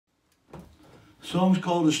The song's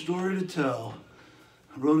called A Story to Tell.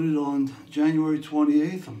 I wrote it on January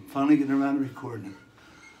 28th. I'm finally getting around to recording it.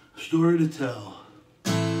 A Story to Tell.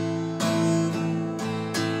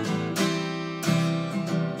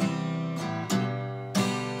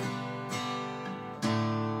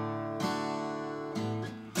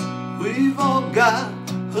 We've all got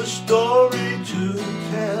a story to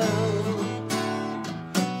tell,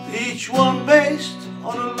 each one based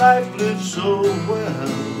on a life lived so well.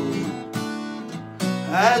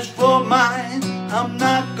 As for mine, I'm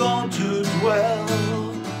not going to dwell.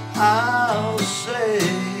 I'll say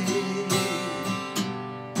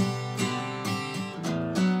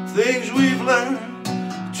things we've learned,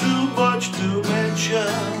 too much to mention.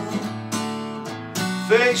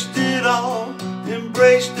 Faced it all,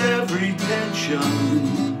 embraced every tension.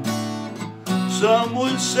 Some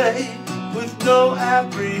would say with no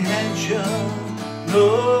apprehension,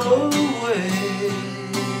 no way.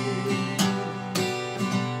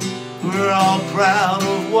 We're all proud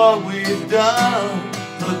of what we've done,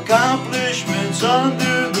 accomplishments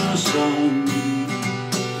under the sun.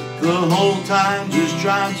 The whole time just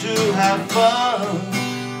trying to have fun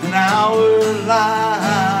in our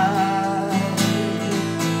lives,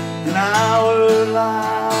 in our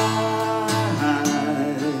lives.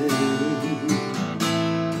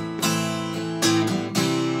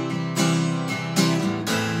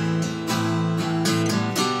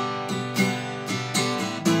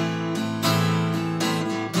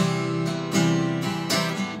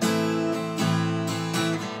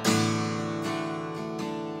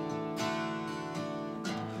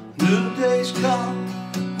 New days come,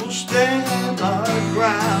 we'll stand our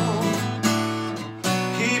ground.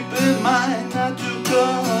 Keep in mind not to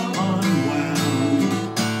come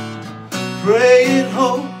unwound. Pray and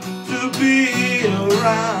hope to be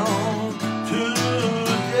around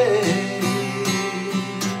today.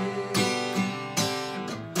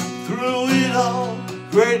 Through it all,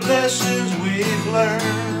 great lessons we've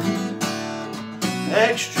learned.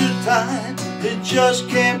 Extra time, it just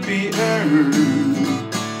can't be earned.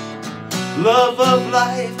 Love of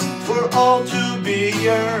life for all to be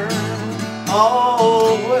earned,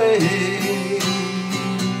 always.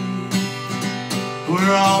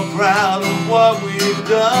 We're all proud of what we've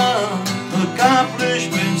done,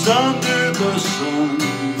 accomplishments under the sun.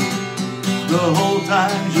 The whole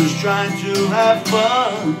time just trying to have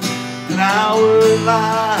fun in our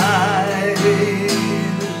lives,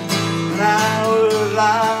 in our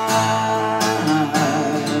lives.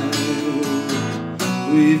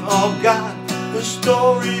 We've all got a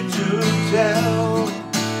story to tell.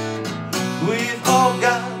 We've all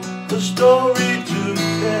got a story to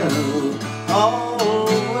tell.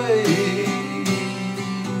 Always,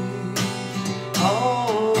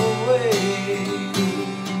 always.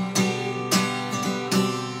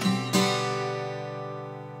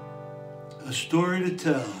 A story to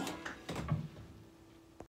tell.